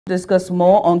Discuss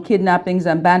more on kidnappings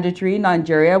and banditry in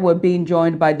Nigeria, we're being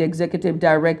joined by the Executive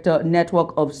Director,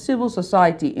 Network of Civil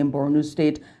Society in Borno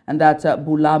State, and that's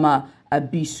Bulama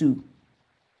Abiso.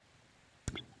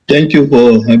 Thank you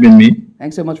for having me.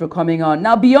 Thanks so much for coming on.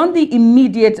 Now, beyond the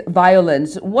immediate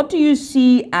violence, what do you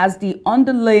see as the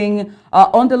underlying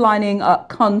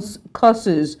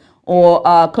causes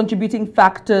or contributing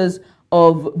factors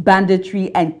of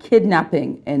banditry and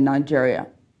kidnapping in Nigeria?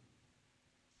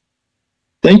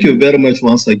 Thank you very much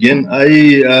once again.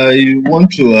 I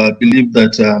want to believe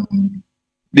that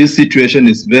this situation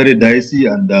is very dicey,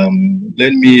 and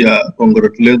let me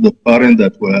congratulate the parents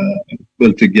that were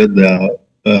able to get their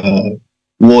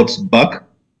wards back.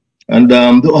 And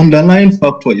the underlying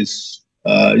factor is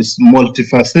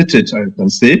multifaceted, I can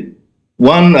say.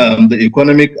 One, the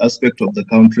economic aspect of the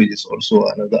country is also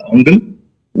another angle,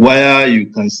 where you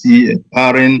can see a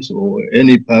parent or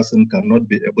any person cannot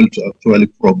be able to actually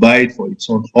provide for its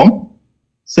own home.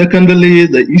 Secondly,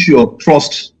 the issue of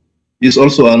trust is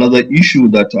also another issue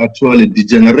that actually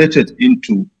degenerated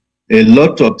into a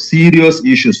lot of serious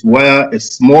issues, where a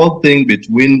small thing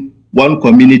between one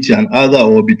community and other,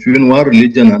 or between one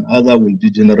religion and other, will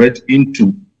degenerate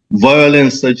into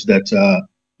violence such that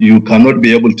you cannot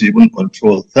be able to even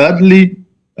control. Thirdly,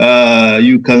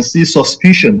 you can see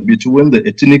suspicion between the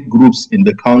ethnic groups in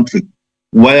the country,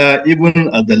 where even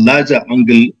at the larger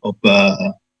angle of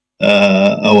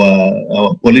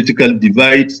our political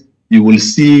divide, you will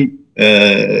see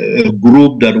a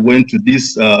group that went to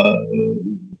this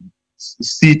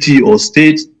city or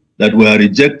state that were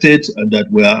rejected and that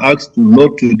were asked to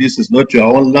not to, this is not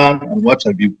your own land, and what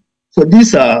have you. So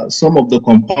these are some of the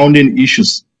compounding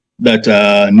issues that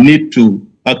need to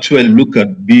actually look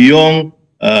at beyond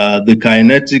the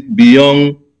kinetic,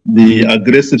 beyond the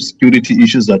aggressive security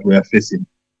issues that we are facing.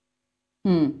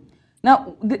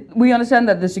 Now, we understand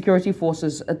that the security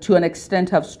forces, to an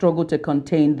extent, have struggled to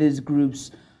contain these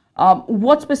groups.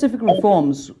 What specific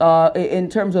reforms, in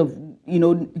terms of,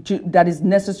 that is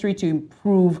necessary to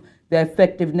improve their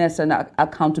effectiveness and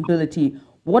accountability?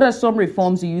 What are some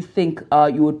reforms do you think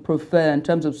you would prefer in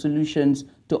terms of solutions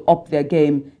to up their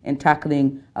game in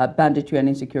tackling banditry and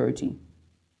insecurity?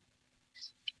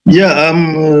 Yeah,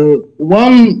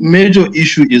 one major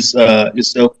issue is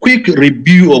a quick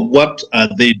review of what are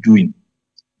they doing.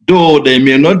 Though they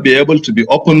may not be able to be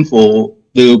open for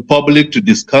the public to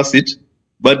discuss it,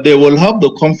 but they will have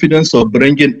the confidence of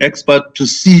bringing experts to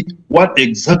see what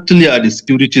exactly are the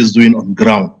securities doing on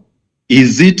ground.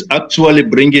 Is it actually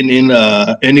bringing in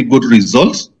any good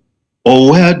results,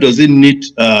 or where does it need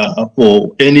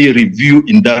for any review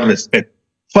in that respect?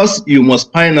 First, you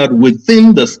must find out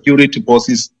within the security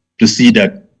forces to see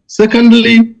that.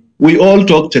 Secondly, we all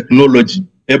talk technology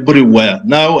everywhere.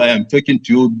 Now I am talking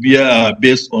to you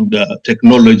based on the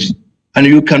technology. And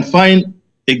you can find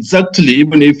exactly,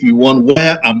 even if you want,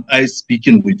 where am I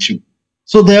speaking with you?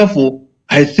 So therefore,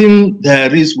 I think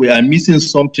we are missing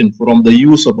something from the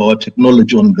use of our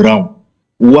technology on ground.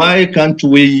 Why can't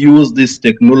we use this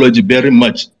technology very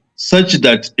much such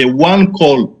that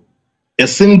a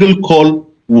single call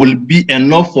will be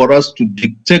enough for us to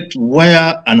detect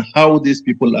where and how these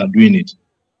people are doing it?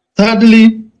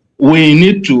 Thirdly, we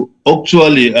need to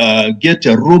actually get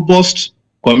a robust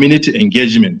community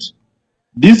engagement.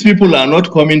 These people are not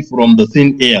coming from the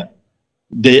thin air.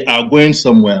 They are going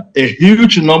somewhere. A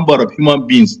huge number of human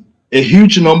beings, a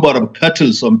huge number of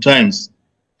cattle sometimes,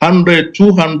 100,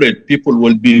 200 people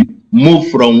will be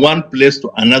moved from one place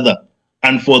to another.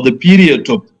 And for the period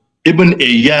of even a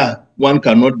year, one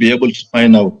cannot be able to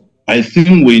find out. I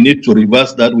think we need to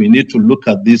reverse that. We need to look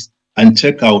at this and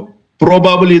check out.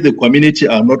 Probably the community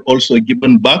are not also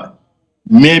given back,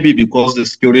 maybe because the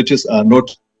securities are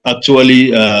not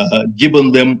actually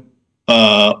giving them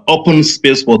open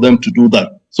space for them to do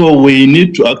that. So we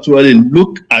need to actually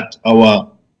look at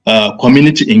our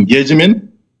community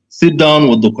engagement, sit down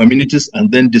with the communities,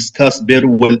 and then discuss very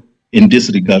well in this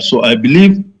regard. So I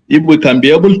believe if we can be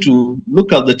able to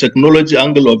look at the technology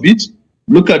angle of it,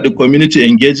 look at the community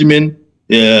engagement,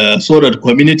 so that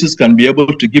communities can be able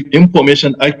to give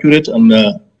information, accurate and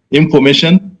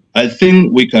information, I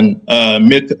think we can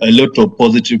make a lot of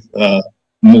positive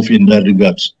move in that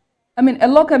regard. I mean, a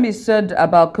lot can be said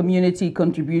about community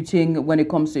contributing when it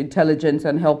comes to intelligence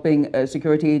and helping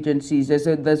security agencies.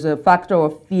 There's a factor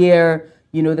of fear,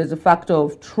 there's a factor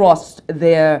of trust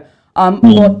there.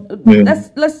 But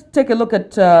let's take a look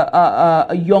at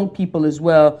young people as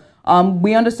well.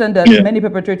 We understand that many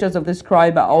perpetrators of this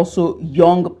crime are also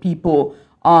young people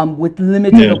with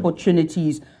limited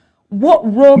opportunities. What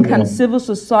role can civil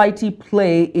society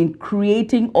play in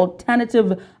creating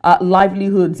alternative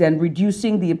livelihoods and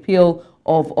reducing the appeal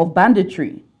of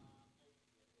banditry?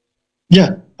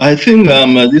 Yeah, I think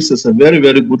this is a very,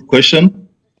 very good question.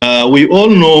 We all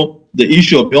know the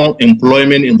issue of young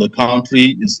employment in the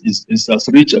country has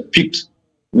reached a peak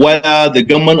where the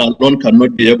government alone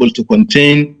cannot be able to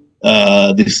contain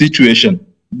the situation.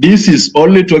 This is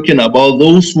only talking about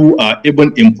those who are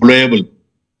even employable.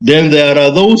 Then there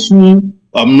are those who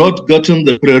have not gotten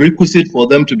the prerequisite for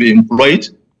them to be employed,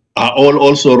 are all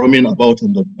also roaming about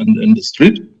in the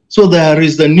street. So there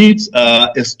is the need,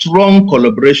 a strong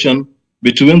collaboration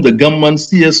between the government,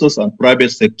 CSOs, and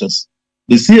private sectors.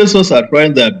 The CSOs are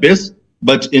trying their best,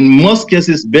 but in most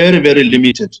cases, very, very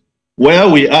limited. Where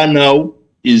we are now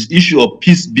is issue of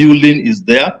peace building is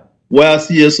there, where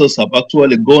CSOs have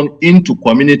actually gone into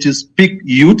communities, pick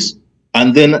youths,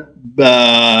 and then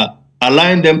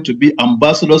align them to be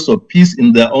ambassadors of peace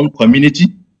in their own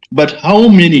community. But how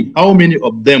many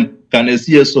of them can a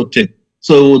CSO take?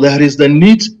 So there is the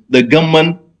need, the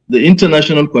government, the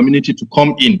international community to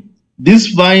come in.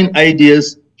 These fine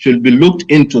ideas should be looked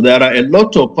into. There are a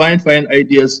lot of fine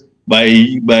ideas by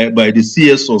the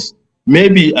CSOs.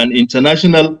 Maybe an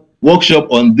international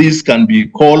workshop on this can be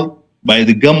called by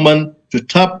the government to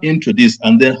tap into this,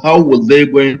 and then how will they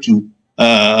going to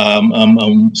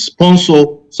sponsor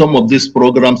some of these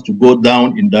programs to go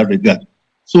down in that regard.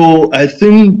 So I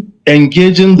think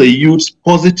engaging the youth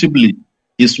positively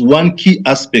is one key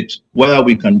aspect where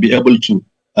we can be able to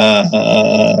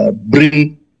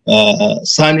bring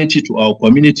sanity to our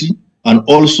community and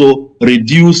also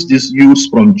reduce these youths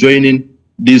from joining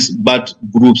these bad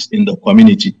groups in the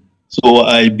community. So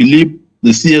I believe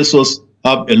the CSOs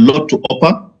have a lot to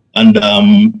offer, and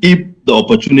if the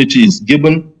opportunity is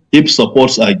given, if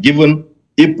supports are given,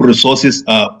 if resources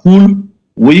are pooled,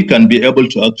 we can be able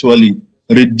to actually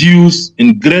reduce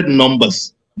in great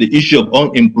numbers the issue of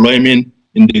unemployment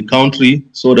in the country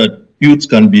so that youth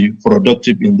can be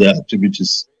productive in their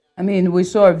activities. I mean, we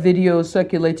saw a video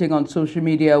circulating on social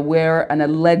media where an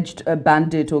alleged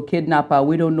bandit or kidnapper,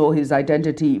 we don't know his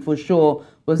identity for sure,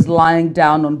 was lying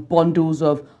down on bundles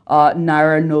of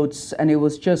Naira notes, and it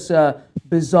was just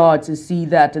bizarre to see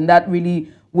that. And that really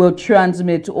will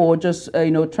transmit or just,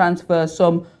 transfer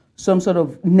some sort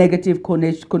of negative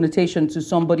connotation to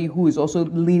somebody who is also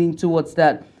leaning towards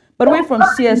that. But away from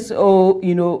CSO,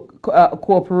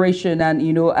 cooperation and,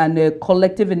 and a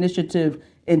collective initiative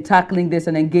in tackling this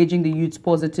and engaging the youths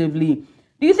positively,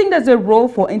 do you think there's a role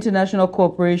for international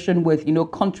cooperation with,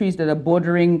 countries that are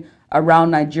bordering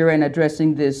around Nigeria in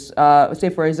addressing this? Say,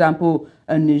 for example,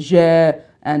 Niger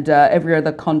and every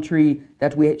other country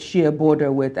that we share a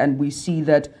border with, and we see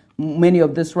that many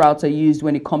of these routes are used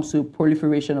when it comes to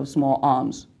proliferation of small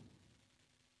arms.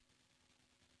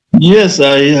 Yes,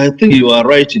 I think you are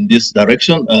right in this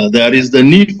direction. There is the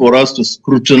need for us to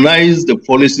scrutinize the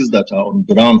policies that are on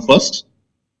the ground first,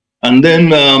 and then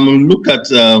look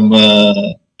at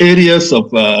areas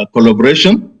of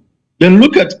collaboration. Then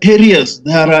look at areas.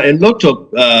 There are a lot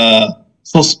of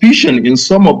suspicion in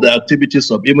some of the activities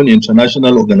of even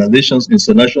international organizations,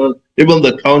 even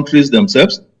the countries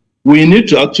themselves. We need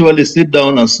to actually sit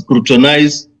down and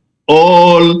scrutinize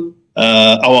all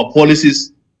our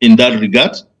policies in that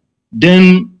regard.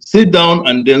 Then sit down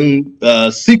and then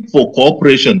seek for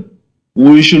cooperation.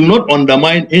 We should not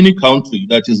undermine any country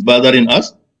that is bothering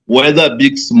us, whether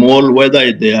big, small,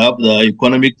 whether they have the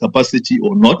economic capacity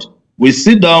or not. We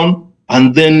sit down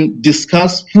and then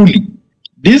discuss fully.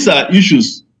 These are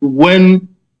issues, when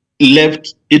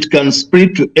left, it can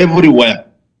spread to everywhere.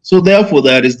 So therefore,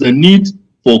 there is the need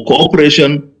for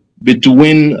cooperation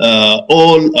between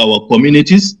all our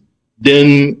communities,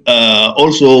 then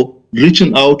also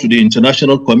reaching out to the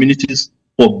international communities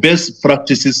for best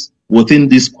practices within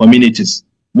these communities.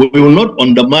 We will not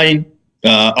undermine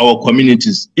our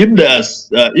communities. If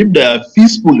they are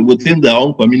peaceful within their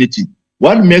own community,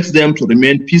 what makes them to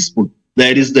remain peaceful?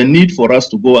 There is the need for us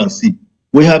to go and see.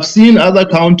 We have seen other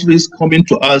countries coming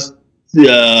to us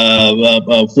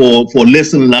for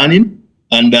lesson learning,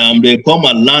 and they come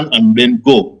and learn and then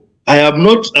go. I have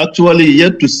not actually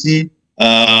yet to see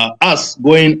us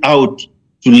going out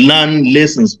to learn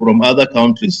lessons from other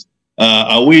countries.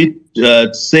 Are we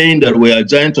saying that we are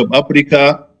giant of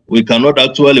Africa? We cannot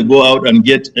actually go out and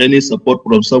get any support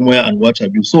from somewhere and what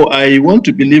have you. So I want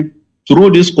to believe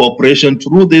through this cooperation,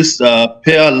 through this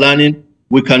pair learning,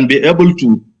 we can be able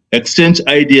to exchange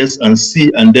ideas and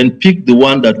see, and then pick the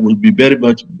one that will be very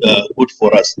much good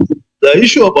for us. The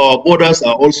issue of our borders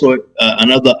are also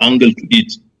another angle to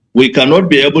it. We cannot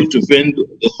be able to fend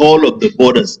the whole of the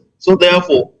borders. So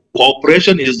therefore,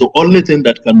 cooperation is the only thing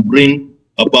that can bring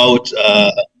about,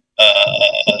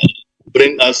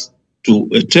 bring us to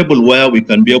a table where we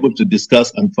can be able to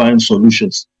discuss and find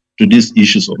solutions to these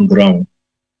issues on the ground.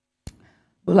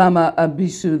 Bulama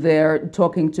Abiso there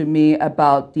talking to me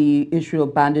about the issue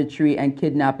of banditry and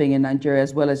kidnapping in Nigeria,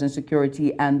 as well as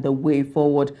insecurity and the way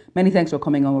forward. Many thanks for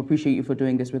coming on. We appreciate you for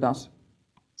doing this with us.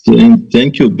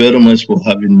 Thank you very much for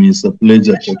having me. It's a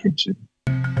pleasure talking to you.